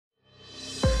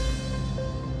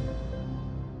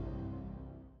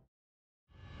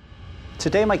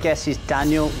Today my guest is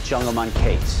Daniel Jungleman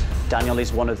Case. Daniel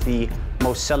is one of the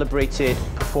most celebrated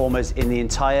performers in the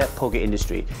entire poker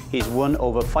industry. He's won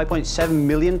over 5.7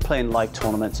 million playing live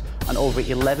tournaments and over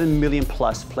 11 million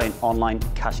plus playing online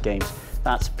cash games.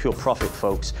 That's pure profit,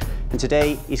 folks. And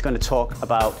today he's going to talk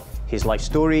about his life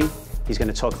story. He's going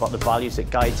to talk about the values that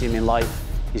guide him in life.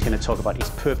 He's going to talk about his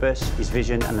purpose, his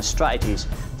vision, and the strategies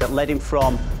that led him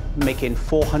from making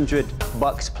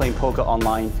 $400 playing poker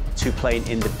online to playing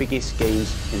in the biggest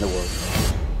games in the world.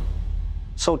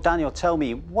 So Daniel, tell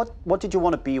me, what did you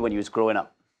want to be when you was growing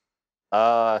up?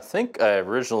 I think I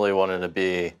originally wanted to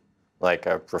be like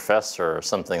a professor or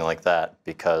something like that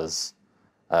because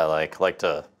I like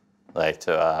to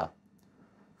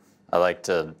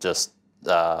just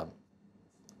how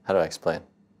do I explain?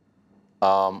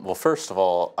 Well, first of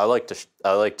all, I like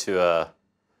to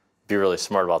be really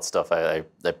smart about stuff. I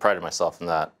prided myself in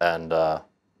that, and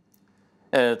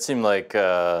it seemed like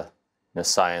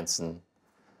science and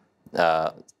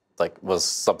was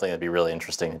something that'd be really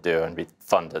interesting to do and be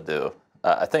fun to do.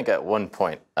 I think at one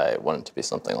point I wanted to be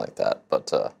something like that,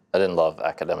 but I didn't love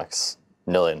academics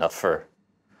nearly enough to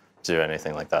do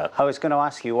anything like that. I was going to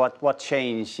ask you what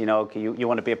changed. You know, you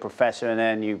want to be a professor and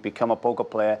then you become a poker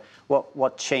player.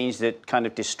 What changed that kind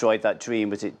of destroyed that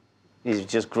dream? Is it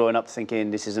just growing up thinking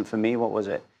this isn't for me? What was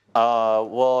it?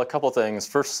 Well, a couple things.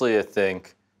 Firstly, I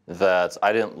think that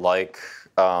I didn't like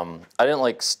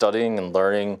studying and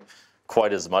learning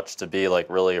quite as much to be like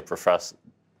really a professor.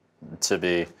 I just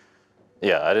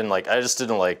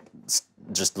didn't like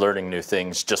just learning new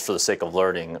things just for the sake of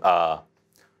learning enough.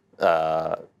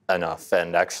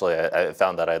 And actually, I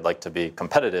found that I'd like to be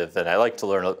competitive, and I like to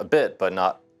learn a bit, but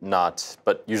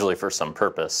but usually for some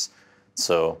purpose.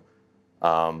 So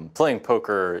playing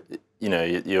poker,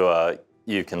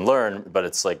 you can learn, but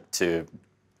it's like to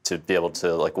be able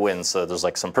to like win. So there's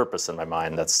like some purpose in my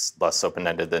mind that's less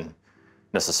open-ended than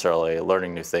necessarily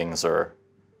learning new things well,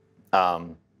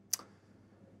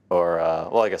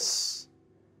 I guess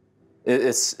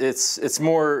it's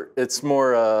more what's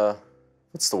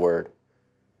the word?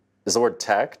 Is the word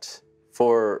tact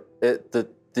for it?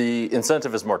 The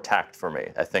incentive is more tact for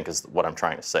me, I think, is what I'm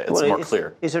trying to say. It's more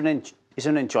clear. Is there an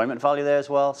enjoyment value there as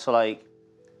well? So like,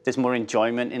 there's more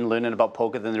enjoyment in learning about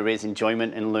poker than there is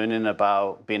enjoyment in learning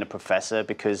about being a professor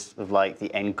because of like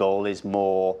the end goal is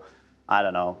more, I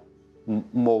don't know,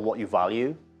 more what you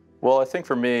value? Well, I think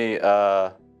for me,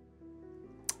 it's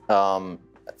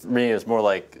more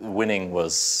like winning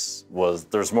was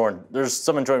there's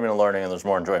some enjoyment in learning and there's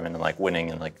more enjoyment in like winning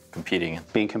and like competing.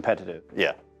 Being competitive?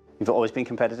 Yeah. You've always been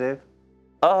competitive?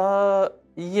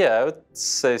 Yeah, I would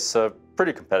say so.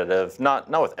 Pretty competitive. Not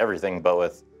with everything, but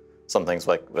with some things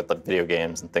like with the video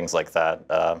games and things like that.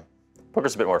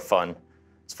 Poker's a bit more fun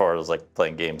as far as like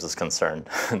playing games is concerned.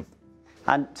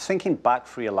 And thinking back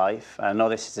through your life, I know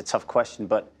this is a tough question,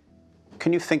 but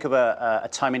can you think of a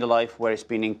time in your life where it's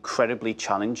been incredibly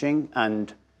challenging,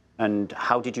 and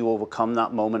how did you overcome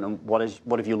that moment, and what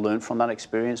have you learned from that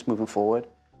experience moving forward?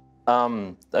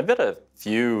 I've had a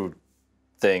few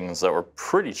things that were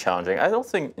pretty challenging. I don't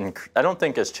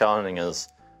think as challenging as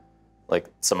like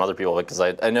some other people, because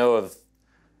I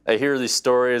hear these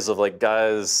stories of like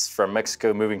guys from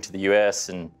Mexico moving to the U.S.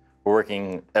 and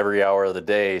working every hour of the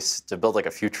day to build like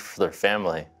a future for their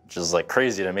family, which is like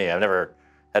crazy to me. I've never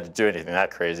had to do anything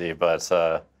that crazy, but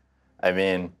I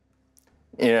mean,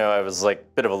 I was like a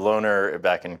bit of a loner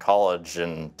back in college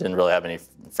and didn't really have any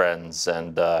friends,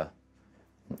 and I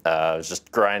was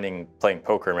just grinding, playing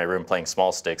poker in my room, playing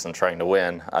small stakes and trying to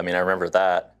win. I mean, I remember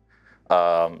that.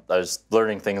 I was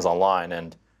learning things online,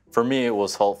 and for me, it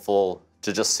was helpful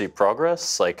to just see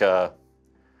progress. Like, I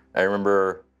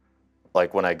remember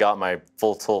like when I got my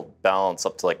full tilt balance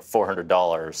up to like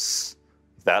 $400,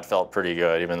 that felt pretty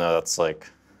good, even though that's like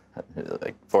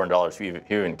 $400, who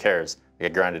even cares?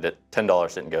 Like I grinded it,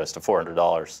 $10 didn't go, to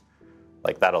 $400.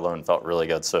 Like that alone felt really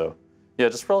good. So yeah,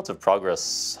 just relative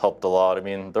progress helped a lot. I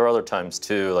mean, there were other times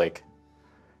too, like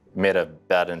made a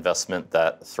bad investment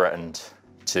that threatened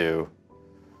to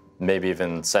maybe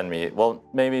even send me, well,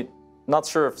 maybe, not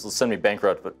sure if it'll send me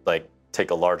bankrupt, but like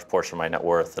take a large portion of my net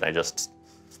worth, and I just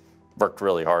worked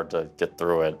really hard to get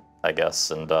through it, I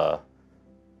guess. And that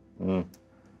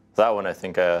one, I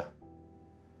think I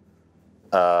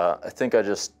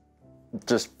just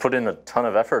put in a ton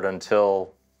of effort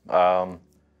until I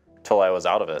was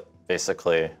out of it,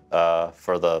 basically,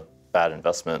 for the bad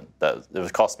investment that it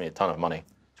was cost me a ton of money.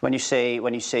 When you say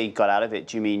you got out of it,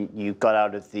 do you mean you got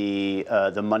out of the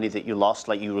money that you lost,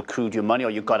 like you accrued your money, or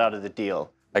you got out of the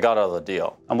deal? I got out of the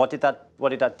deal. And what did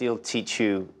that deal teach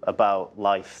you about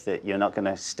life that you're not going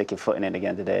to stick your foot in it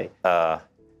again today?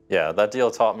 Yeah, that deal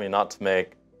taught me not to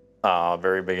make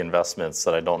very big investments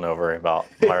that I don't know very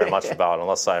much about,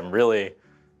 unless I'm really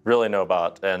know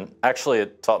about. And actually,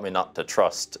 it taught me not to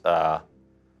trust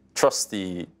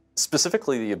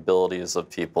specifically the abilities of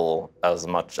people as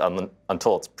much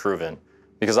until it's proven,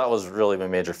 because that was really my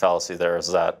major fallacy there. Is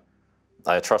that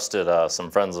I trusted some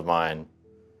friends of mine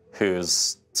to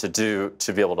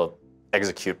be able to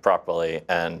execute properly,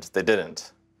 and they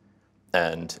didn't.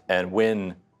 And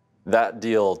when that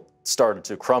deal started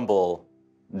to crumble,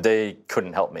 they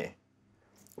couldn't help me,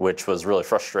 which was really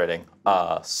frustrating.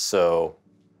 Yeah,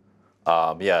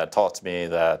 it taught me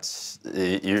that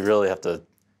you really have to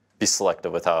be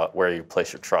selective with where you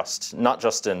place your trust, not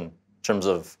just in terms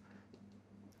of,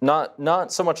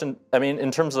 not so much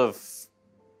in terms of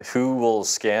who will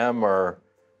scam or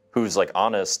who's like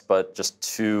honest, but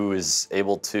just who is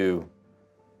able to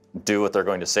do what they're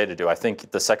going to say to do. I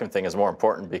think the second thing is more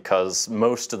important, because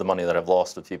most of the money that I've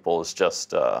lost with people is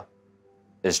just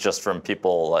from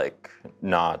people like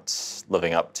not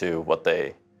living up to what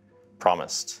they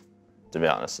promised. To be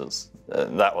honest,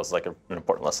 that was like an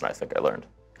important lesson I think I learned.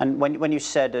 And when you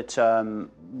said that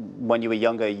when you were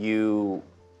younger you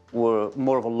were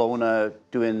more of a loner,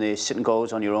 doing the sit and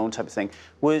goes on your own type of thing,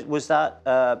 was that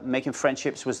making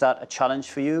friendships, was that a challenge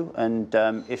for you? And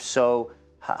if so,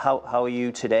 how are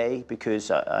you today?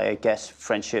 Because I guess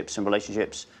friendships and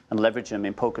relationships and leveraging them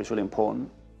in poker is really important.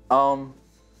 Yeah,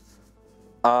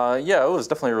 it was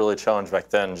definitely really a challenge back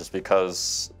then, just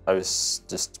because I was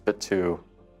just a bit too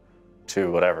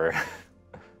whatever.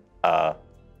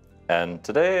 And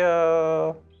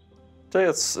today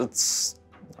it's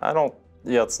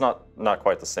not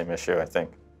quite the same issue, I think.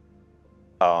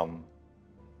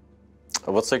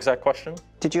 What's the exact question?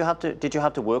 Did you have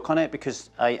to work on it? Because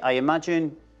I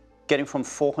imagine getting from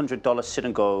 $400 sit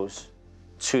and goes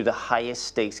to the highest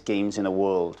stakes games in the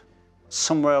world,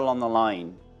 somewhere along the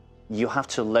line, you have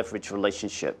to leverage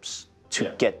relationships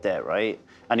to get there, right?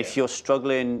 And if you're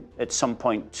struggling at some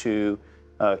point to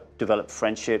develop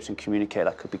friendships and communicate,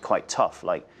 that could be quite tough.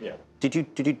 Like, did you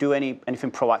do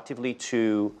anything proactively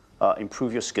to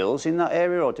improve your skills in that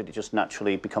area, or did it just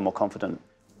naturally become more confident?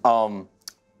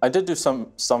 I did do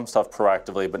some stuff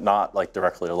proactively, but not like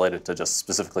directly related to just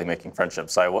specifically making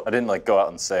friendships. I didn't like go out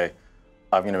and say,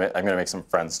 I'm gonna make some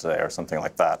friends today or something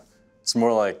like that. It's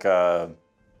more like I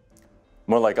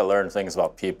learned things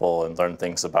about people and learned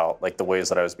things about like the ways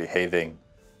that I was behaving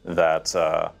that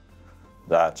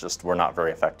just were not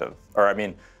very effective. Or I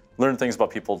mean, learned things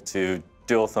about people to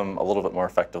deal with them a little bit more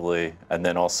effectively. And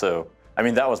then also, I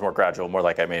mean, that was more gradual, more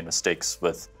like I made mistakes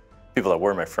with people that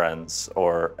were my friends,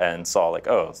 and saw like,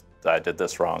 oh, I did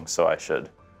this wrong, so I should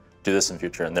do this in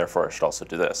future, and therefore I should also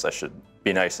do this. I should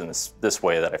be nice in this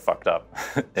way that I fucked up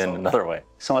in another way.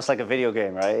 It's almost like a video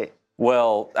game, right?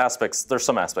 Well, there's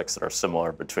some aspects that are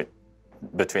similar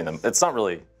between them. It's not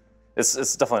really,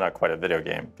 it's definitely not quite a video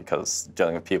game, because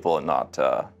dealing with people and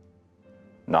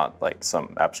not like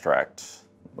some abstract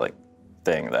like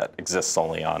thing that exists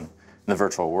only in the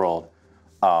virtual world.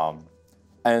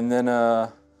 And then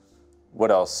what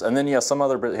else? And then yeah, some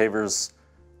other behaviors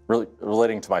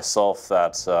relating to myself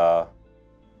that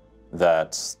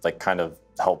like kind of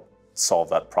help solve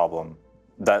that problem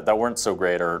that weren't so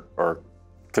great or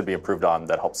could be improved on,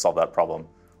 that helped solve that problem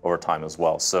over time as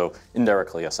well. So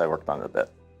indirectly, yes, I worked on it a bit.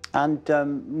 And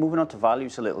moving on to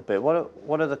values a little bit,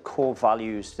 what are the core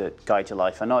values that guide your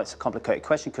life? I know it's a complicated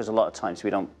question because a lot of times we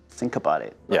don't think about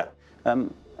it. Yeah. Have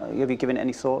you given it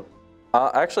any thought?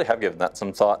 I actually have given that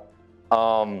some thought.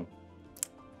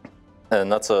 And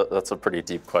that's a pretty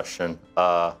deep question.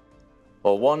 Well,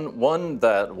 one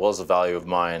that was a value of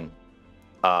mine,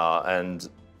 and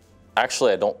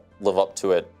actually I don't live up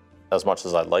to it as much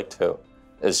as I'd like to,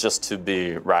 is just to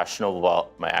be rational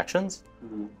about my actions.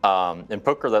 Mm-hmm. In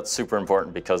poker, that's super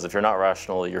important, because if you're not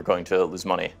rational, you're going to lose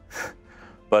money.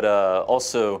 But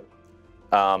also,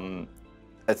 I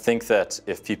think that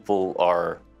if people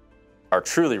are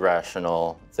truly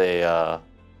rational, the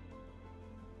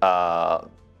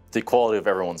quality of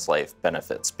everyone's life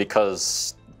benefits,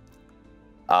 because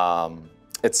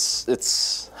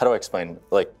it's how do I explain?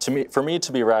 Like, for me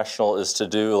to be rational is to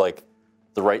do like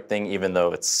the right thing, even though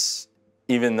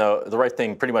the right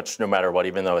thing pretty much no matter what,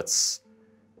 even though it's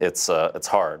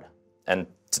hard, and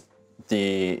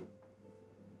the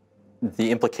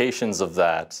implications of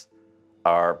that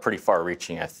are pretty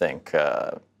far-reaching, I think,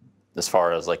 as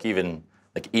far as like even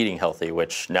like eating healthy,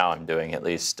 which now I'm doing at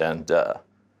least, and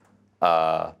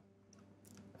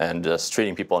just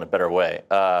treating people in a better way.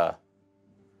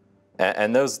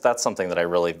 And that's something that I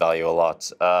really value a lot.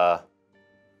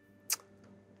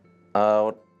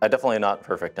 I'm definitely not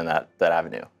perfect in that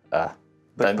avenue.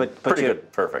 Pretty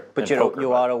good, perfect. But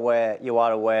you are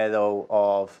aware though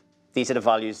of these are the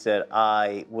values that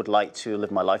I would like to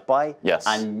live my life by. Yes.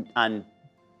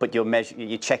 But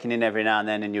you're checking in every now and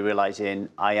then, and you're realizing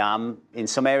I am in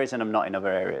some areas and I'm not in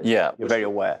other areas. Yeah. You're very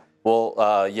aware.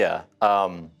 Well, yeah.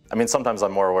 I mean, sometimes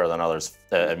I'm more aware than others.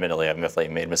 Admittedly, I've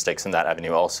definitely made mistakes in that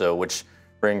avenue also, which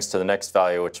brings to the next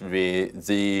value, which would be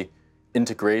the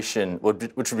integration,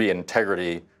 which would be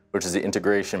integrity, which is the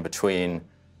integration between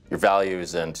your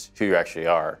values and who you actually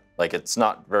are. Like, it's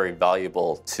not very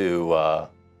valuable to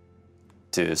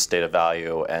state a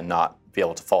value and not be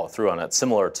able to follow through on it,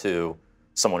 similar to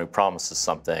someone who promises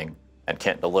something and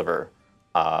can't deliver.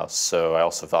 So I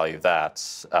also value that.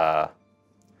 So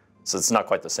it's not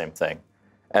quite the same thing.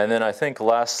 And then I think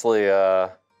lastly, I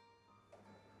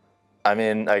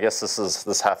mean, I guess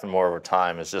this happened more over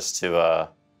time, is just to,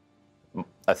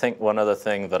 I think one other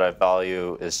thing that I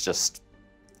value is just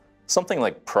something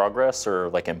like progress or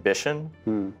like ambition.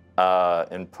 In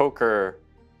poker,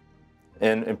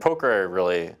 in poker, I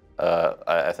really,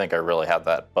 I think I really had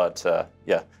that. But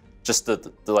yeah, just it's.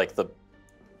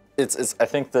 I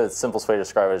think the simplest way to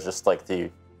describe it is just like the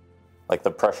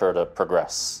pressure to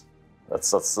progress. That's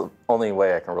the only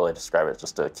way I can really describe it.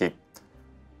 Just to keep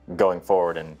going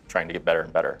forward and trying to get better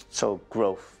and better. So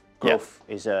growth. Growth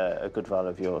is a good value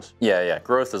of yours. Yeah, yeah.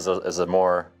 Growth is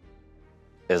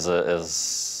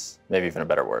maybe even a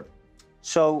better word.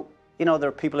 So, you know, there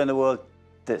are people in the world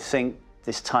that think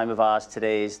this time of ours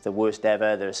today is the worst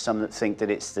ever. There's some that think that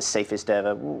it's the safest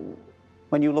ever.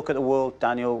 When you look at the world,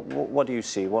 Daniel, what do you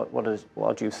see? What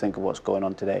do you think of what's going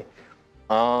on today?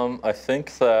 I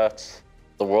think that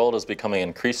the world is becoming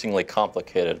increasingly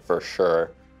complicated for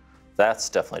sure. That's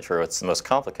definitely true. It's the most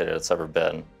complicated it's ever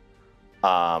been.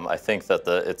 I think that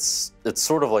it's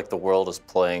sort of like the world is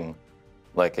playing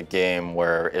like a game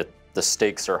where the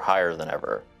stakes are higher than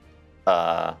ever,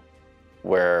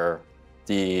 where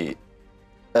the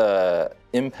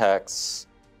impacts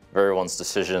of everyone's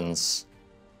decisions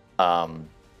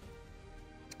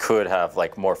could have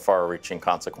like more far-reaching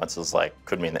consequences, like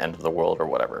could mean the end of the world or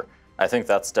whatever. I think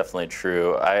that's definitely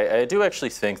true. I do actually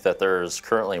think that there's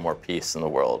currently more peace in the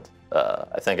world.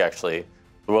 I think actually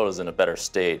the world is in a better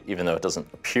state, even though it doesn't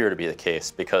appear to be the case.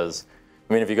 Because,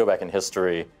 I mean, if you go back in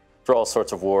history, there are all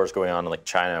sorts of wars going on in like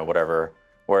China or whatever.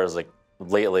 Whereas like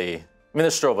lately, I mean,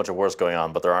 there's still a bunch of wars going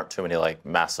on, but there aren't too many like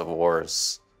massive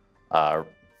wars.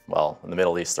 Well, in the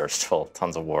Middle East, there's still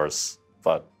tons of wars,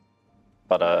 but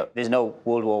there's no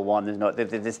World War I.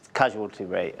 There's casualty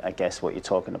rate, I guess, what you're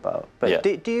talking about. But yeah.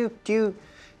 do you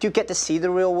get to see the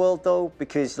real world though?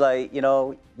 Because like, you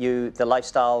know, the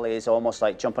lifestyle is almost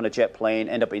like jump on a jet plane,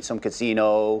 end up in some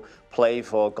casino, play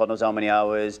for God knows how many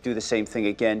hours, do the same thing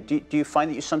again. Do you find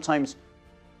that you sometimes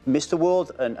miss the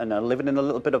world and are living in a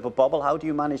little bit of a bubble? How do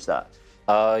you manage that?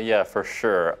 Yeah, for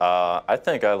sure. I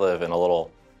think I live in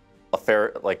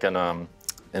like in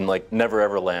like Never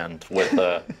Ever Land with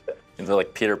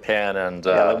like Peter Pan and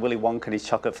like Willy Wonka and his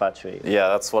chocolate factory. Yeah,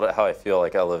 that's how I feel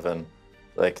like I live in.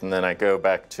 Like, and then I go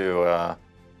back to I've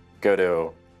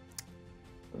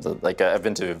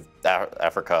been to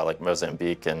Africa, like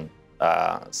Mozambique and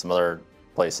some other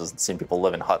places, and seen people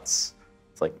live in huts.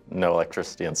 It's like no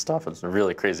electricity and stuff. It's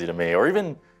really crazy to me. Or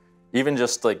even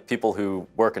just like people who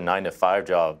work a 9-to-5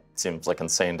 job seems like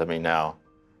insane to me now.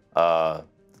 It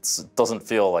doesn't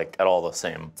feel like at all the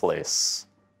same place.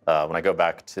 When I go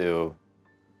back to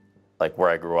like where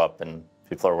I grew up and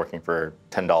people are working for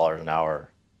 $10 an hour.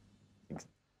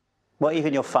 Well,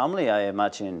 even your family, I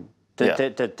imagine,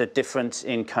 the difference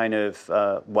in kind of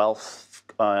wealth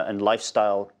and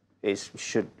lifestyle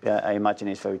I imagine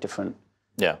is very different.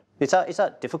 Yeah. Is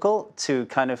that difficult to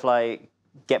kind of like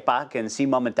get back and see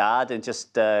mum and dad and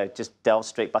just delve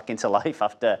straight back into life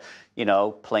after, you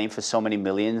know, playing for so many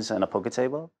millions on a poker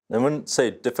table? I wouldn't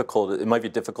say difficult. It might be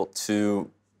difficult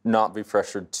to not be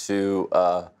pressured to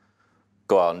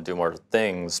go out and do more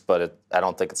things, but I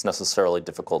don't think it's necessarily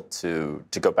difficult to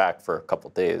go back for a couple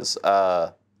of days.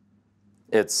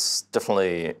 It's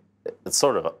definitely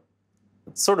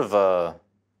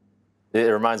it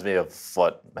reminds me of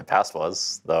what my past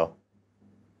was, though.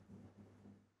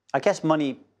 I guess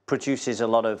money produces a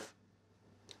lot of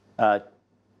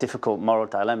difficult moral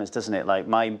dilemmas, doesn't it? Like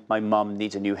my mum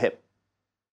needs a new hip.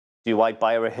 Do I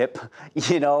buy her a hip,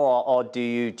 you know, or do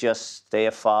you just stay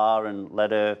afar and let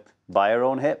her buy her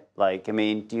own hip? Like, I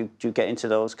mean, do you get into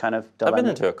those kind of dilemmas? I've been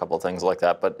into a couple of things like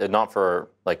that, but not for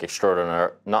like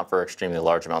not for extremely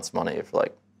large amounts of money. For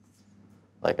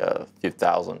like a few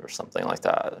thousand or something like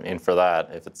that. I mean, for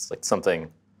that, if it's like something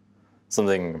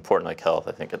important like health,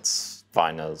 I think it's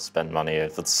fine to spend money.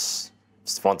 If it's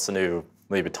just wants a new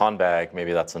Louis Vuitton bag,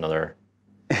 maybe that's another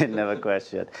Never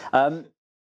question.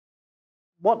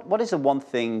 What is the one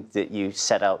thing that you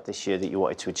set out this year that you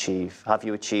wanted to achieve? Have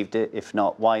you achieved it? If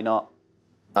not, why not?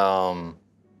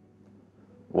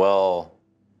 Well,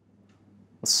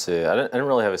 let's see. I didn't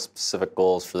really have specific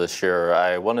goals for this year.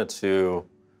 I wanted to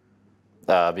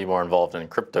be more involved in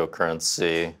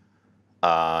cryptocurrency.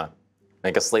 I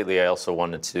guess lately I also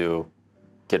wanted to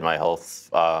get my health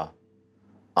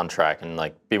on track and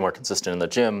like be more consistent in the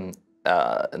gym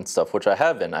and stuff, which I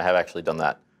have been. I have actually done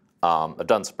that. I've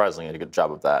done surprisingly a good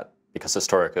job of that because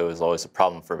historically it was always a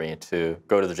problem for me to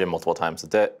go to the gym multiple times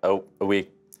a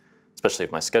week, especially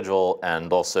with my schedule,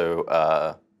 and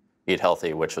also eat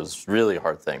healthy, which was really a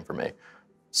hard thing for me.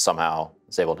 Somehow I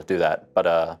was able to do that.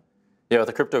 But yeah, with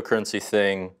the cryptocurrency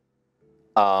thing,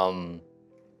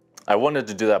 I wanted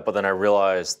to do that, but then I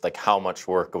realized like how much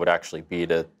work it would actually be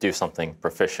to do something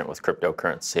proficient with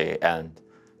cryptocurrency, and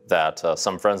that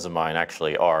some friends of mine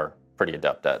actually are pretty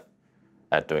adept at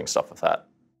doing stuff with that.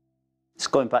 It's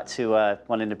going back to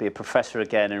wanting to be a professor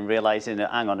again and realizing that,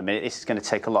 hang on a minute, this is going to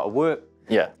take a lot of work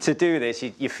to do this.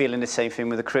 You're feeling the same thing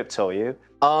with the crypto, are you?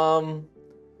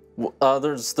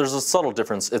 There's a subtle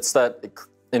difference. It's that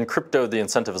in crypto, the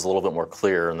incentive is a little bit more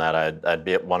clear in that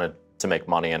I'd wanted to make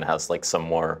money and has like some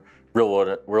more real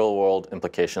world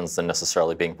implications than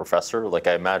necessarily being a professor. Like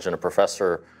I imagine a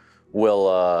professor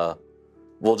will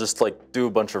just like do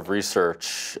a bunch of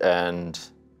research and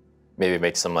maybe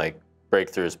make some like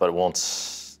breakthroughs, but it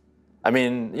won't. I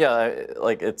mean, yeah,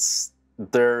 like it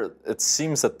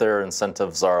seems that their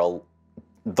incentives are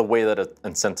the way that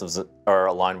incentives are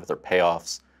aligned with their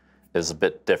payoffs is a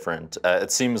bit different.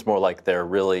 It seems more like they're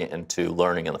really into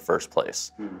learning in the first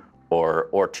place,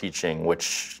 or teaching,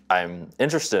 which I'm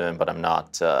interested in, but I'm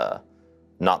not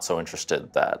so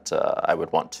interested that I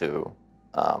would want to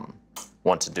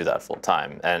do that full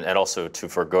time, and also to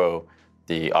forego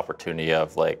the opportunity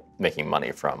of like making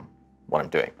money from what I'm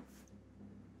doing.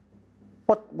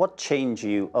 What change are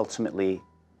you ultimately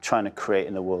trying to create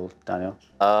in the world, Daniel?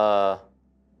 Well,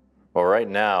 right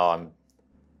now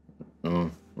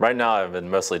I've been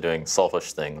mostly doing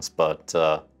selfish things, but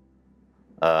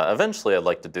eventually I'd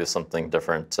like to do something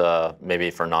different, maybe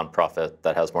for a nonprofit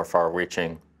that has more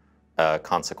far-reaching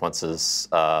consequences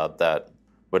that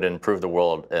would improve the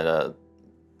world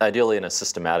ideally in a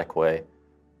systematic way,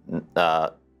 in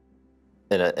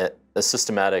a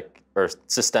systematic or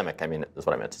systemic. I mean, is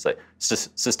what I meant to say.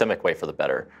 Systemic way for the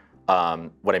better.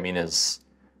 What I mean is,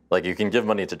 like, you can give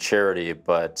money to charity,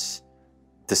 but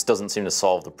this doesn't seem to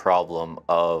solve the problem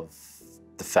of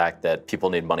the fact that people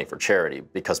need money for charity,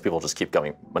 because people just keep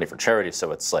giving money for charity.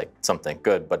 So it's like something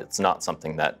good, but it's not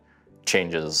something that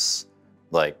changes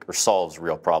like or solves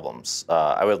real problems.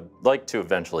 I would like to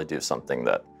eventually do something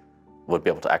that would be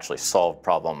able to actually solve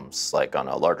problems like on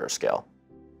a larger scale.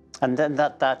 And then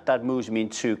that moves me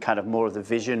into kind of more of the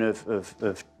vision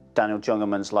of Daniel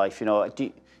Jungleman's life. You know,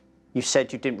 you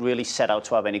said you didn't really set out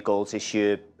to have any goals this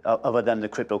year other than the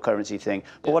cryptocurrency thing.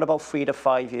 But what about 3 to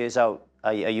 5 years out?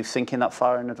 Are you thinking that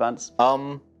far in advance?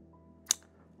 A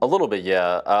little bit,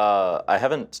 yeah. I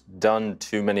haven't done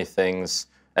too many things.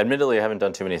 Admittedly, I haven't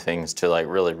done too many things to like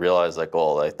really realize that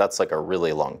goal. Like that's like a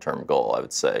really long-term goal, I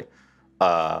would say.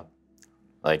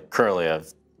 Like currently,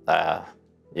 I've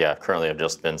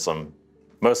just been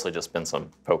mostly just been some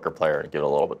poker player and give a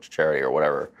little bit to charity or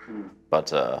whatever.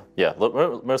 But yeah,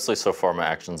 mostly so far my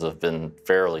actions have been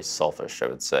fairly selfish, I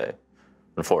would say,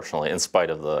 unfortunately, in spite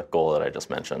of the goal that I just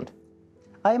mentioned.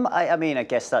 I mean, I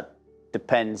guess that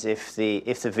depends. If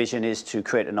the vision is to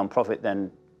create a non-profit,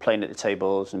 then playing at the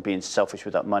tables and being selfish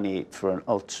with that money for an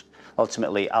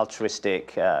ultimately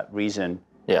altruistic reason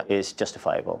is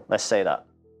justifiable. Let's say that.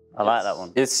 I like that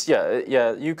one. It's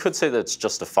yeah. You could say that it's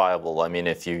justifiable. I mean,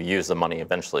 if you use the money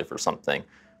eventually for something,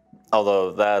 although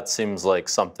that seems like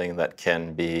something that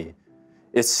can be.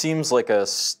 It seems like a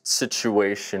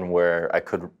situation where I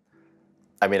could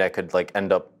like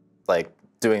end up like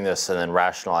doing this and then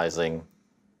rationalizing.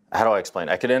 How do I explain?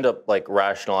 I could end up like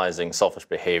rationalizing selfish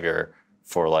behavior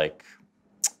for like.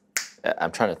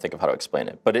 I'm trying to think of how to explain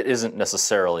it, but it isn't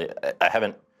necessarily. I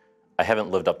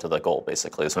haven't lived up to the goal.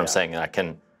 Basically, is what I'm saying. And I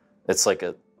can. It's like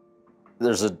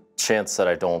there's a chance that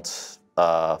I don't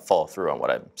follow through on what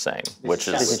I'm saying, there's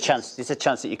a chance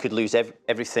that you could lose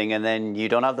everything, and then you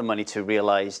don't have the money to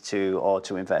realize to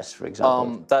invest, for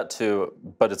example. That too,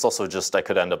 but it's also just I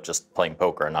could end up just playing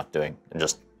poker and not doing, and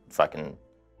just fucking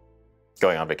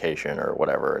going on vacation or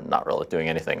whatever, and not really doing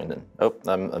anything, and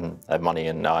then I have money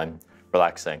and now I'm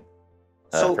relaxing.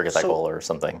 Forget that goal or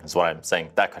something is what I'm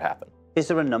saying. That could happen. Is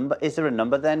there a number? Is there a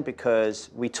number then? Because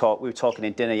we were talking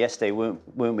in dinner yesterday, weren't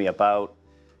we, about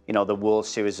you know, the World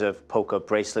Series of Poker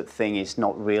bracelet thing is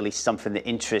not really something that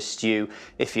interests you.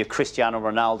 If you're Cristiano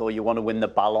Ronaldo, you want to win the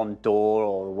Ballon d'Or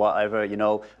or whatever, you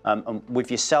know. And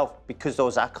with yourself, because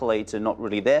those accolades are not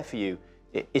really there for you,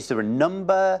 is there a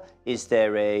number? Is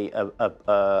there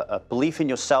a belief in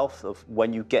yourself of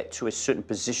when you get to a certain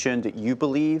position that you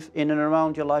believe in and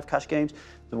around your live cash games,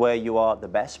 where you are the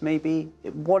best maybe?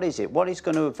 What is it? What is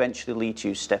going to eventually lead to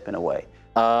you stepping away?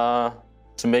 To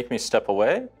make me step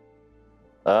away?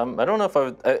 I don't know if I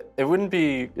would, it wouldn't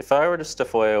be, if I were to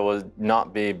step away, it would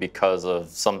not be because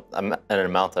of an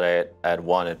amount that I had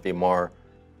won. It'd be more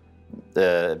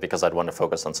because I'd want to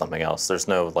focus on something else. There's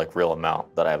no like real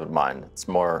amount that I have in mind. It's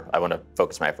more, I want to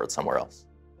focus my efforts somewhere else.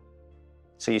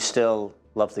 So you still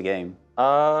love the game?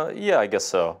 Yeah, I guess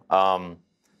so. I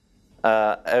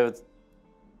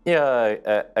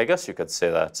guess you could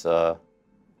say that.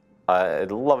 I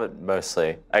love it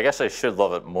mostly. I guess I should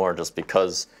love it more just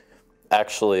because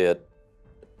actually it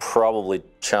probably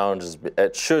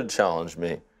should challenge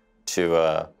me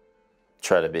to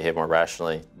try to behave more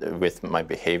rationally with my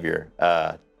behavior.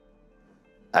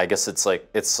 I guess it's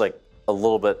like a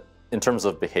little bit, in terms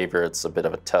of behavior, it's a bit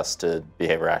of a test to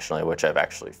behave rationally, which I've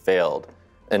actually failed.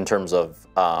 In terms of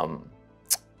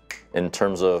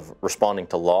responding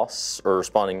to loss, or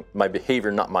responding my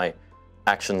behavior, not my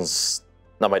actions,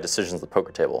 not my decisions at the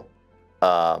poker table.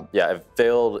 Yeah, I've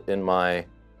failed in my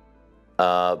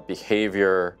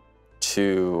behavior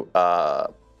to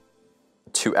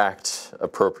act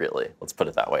appropriately. Let's put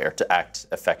it that way, or to act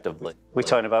effectively. We're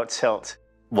talking about tilt.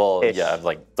 Well, yeah, I've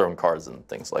like thrown cards and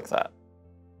things like that.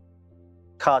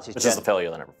 Cards is which is a failure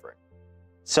that I never bring.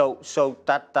 So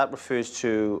that refers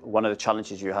to one of the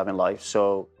challenges you have in life.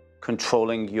 So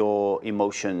controlling your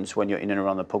emotions when you're in and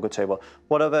around the poker table.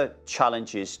 What other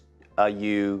challenges are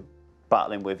you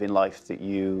battling with in life that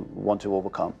you want to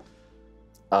overcome?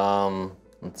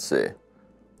 Let's see.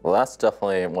 Well, that's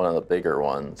definitely one of the bigger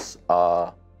ones.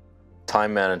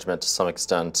 Time management to some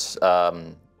extent.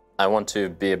 I want to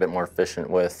be a bit more efficient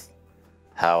with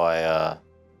how I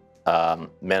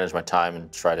manage my time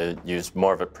and try to use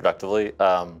more of it productively.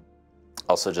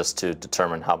 Also just to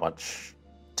determine how much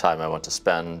time I want to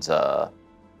spend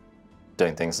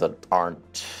doing things that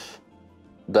aren't,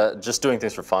 just doing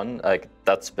things for fun. Like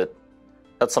that's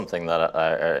something that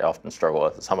I often struggle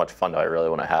with, is how much fun do I really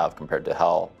want to have compared to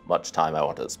how much time I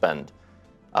want to spend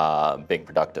being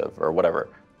productive or whatever.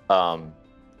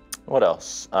 What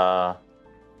else? To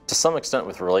some extent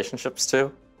with relationships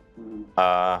too,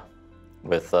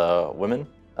 with women.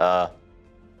 I'll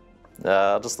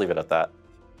just leave it at that.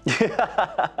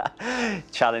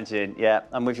 Challenging, yeah,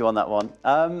 I'm with you on that one.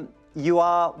 You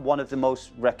are one of the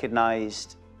most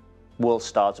recognized world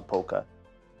stars of poker,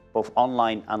 both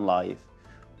online and live.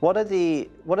 What are the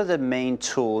main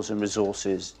tools and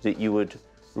resources that you would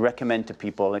recommend to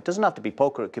people? It doesn't have to be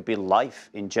poker, it could be life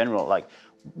in general. Like,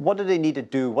 what do they need to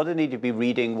do? What do they need to be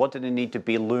reading? What do they need to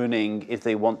be learning if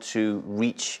they want to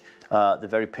reach the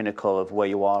very pinnacle of where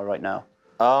you are right now?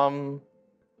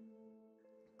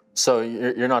 So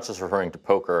you're not just referring to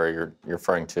poker, or you're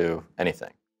referring to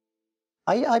anything?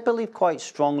 I believe quite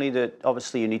strongly that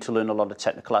obviously you need to learn a lot of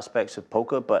technical aspects of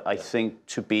poker, but I think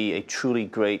to be a truly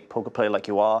great poker player like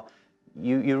you are,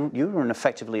 you're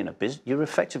effectively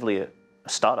a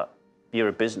startup. You're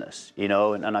a business, you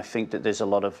know, and I think that there's a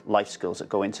lot of life skills that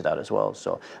go into that as well.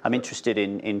 So I'm interested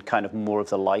in kind of more of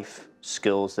the life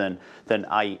skills than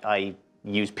I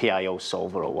use PIO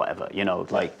solver or whatever, you know,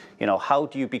 like, you know, how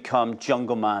do you become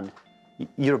Jungleman?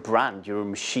 You're a brand, you're a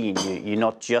machine, you're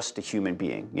not just a human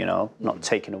being, you know, not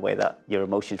taking away your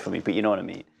emotions from me, but you know what I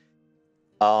mean?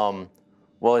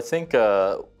 Well, I think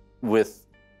with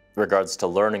regards to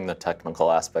learning the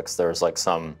technical aspects, there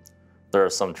are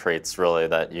some traits really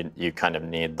that you kind of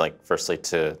need, like firstly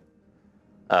to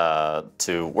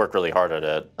work really hard at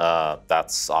it.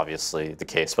 That's obviously the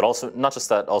case, but also not just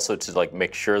that, also to like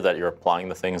make sure that you're applying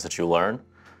the things that you learn,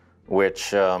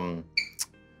 which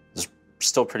is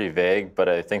still pretty vague, but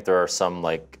I think there are some,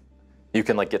 like, you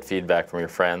can like get feedback from your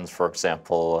friends, for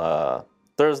example.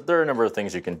 There are a number of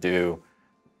things you can do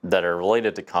that are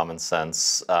related to common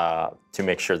sense to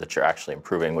make sure that you're actually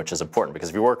improving, which is important, because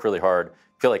if you work really hard,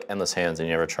 feel like endless hands and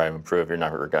you never try to improve, you're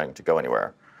never going to go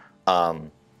anywhere.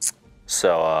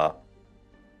 So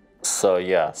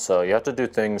yeah, so you have to do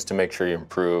things to make sure you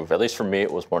improve. At least for me,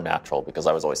 it was more natural because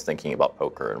I was always thinking about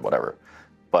poker and whatever.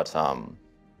 But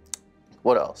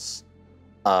what else?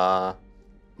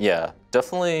 Yeah,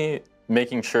 definitely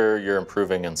making sure you're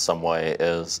improving in some way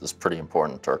is pretty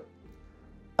important, or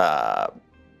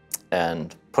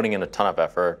and putting in a ton of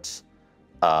effort.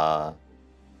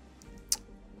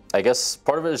 I guess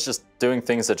part of it is just doing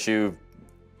things that you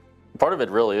part of it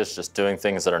really is just doing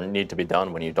things that need to be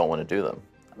done when you don't want to do them.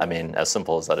 I mean, as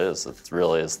simple as that is, it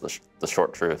really is the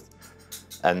short truth.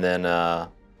 And then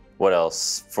what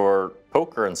else? For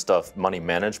poker and stuff, money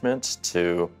management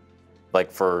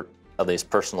for at least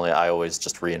personally, I always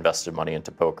just reinvested money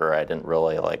into poker. I didn't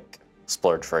really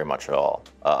splurge very much at all.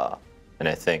 And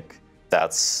I think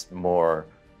that's more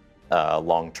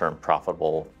long-term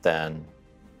profitable than,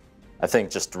 I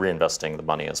think just reinvesting the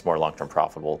money is more long-term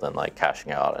profitable than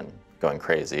cashing out and going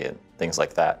crazy and things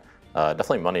like that.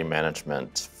 Definitely money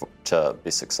management to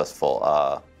be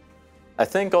successful. I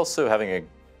think also having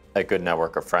a good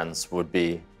network of friends would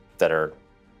be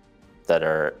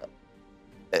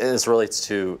this relates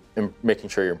to making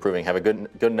sure you're improving. Have a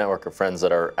good network of friends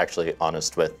that are actually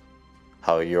honest with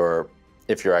how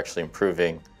if you're actually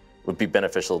improving, would be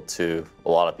beneficial to a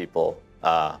lot of people,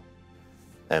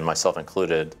 and myself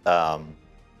included. And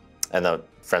the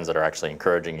friends that are actually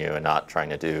encouraging you and not trying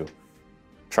to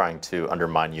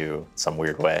undermine you some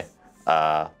weird way.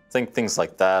 Think things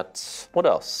like that. What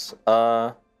else?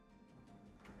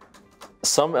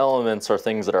 Some elements are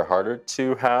things that are harder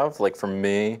to have. Like for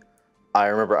me, I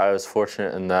remember I was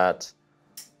fortunate in that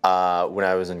when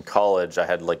I was in college, I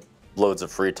had loads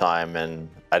of free time and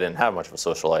I didn't have much of a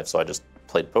social life, so I just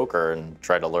played poker and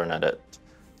tried to learn at it.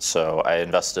 So I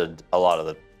invested a lot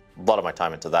of my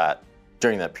time into that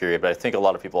during that period. But I think a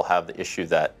lot of people have the issue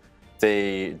that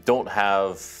they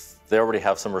already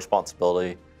have some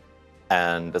responsibility,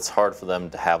 and it's hard for them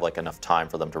to have enough time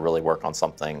for them to really work on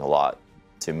something a lot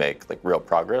to make real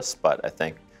progress. But I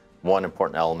think one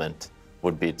important element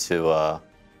would be to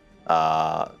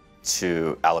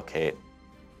allocate,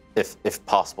 if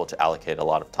possible, to allocate a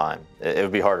lot of time. It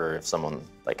would be harder if someone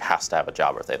has to have a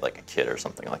job, or if they have a kid or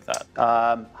something like that.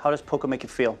 How does poker make you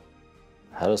feel?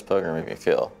 How does poker make me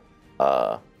feel?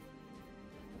 A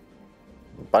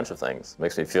bunch of things.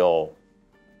 Makes me feel,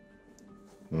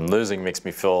 losing makes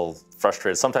me feel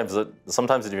frustrated. Sometimes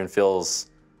it even feels,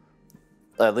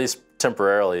 at least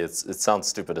temporarily, it sounds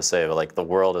stupid to say, but the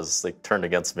world is turned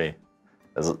against me.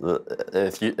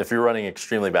 If you're running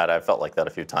extremely bad, I've felt like that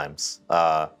a few times.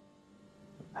 But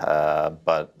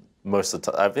most of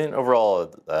the time, I mean,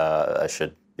 overall, I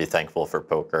should be thankful for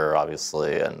poker,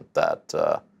 obviously, and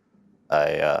that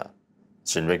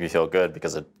should make me feel good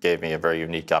because it gave me a very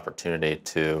unique opportunity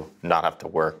to not have to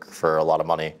work for a lot of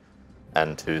money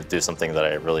and to do something that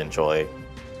I really enjoy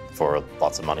for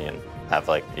lots of money and have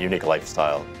a unique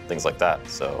lifestyle, things like that.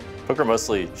 So poker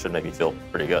mostly should make me feel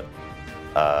pretty good.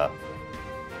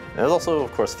 It also,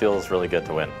 of course, feels really good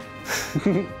to win.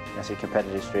 That's a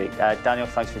competitive streak. Daniel,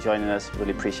 thanks for joining us.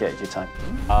 Really appreciate your time.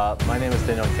 My name is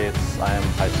Daniel Cates. I am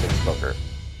high stakes poker.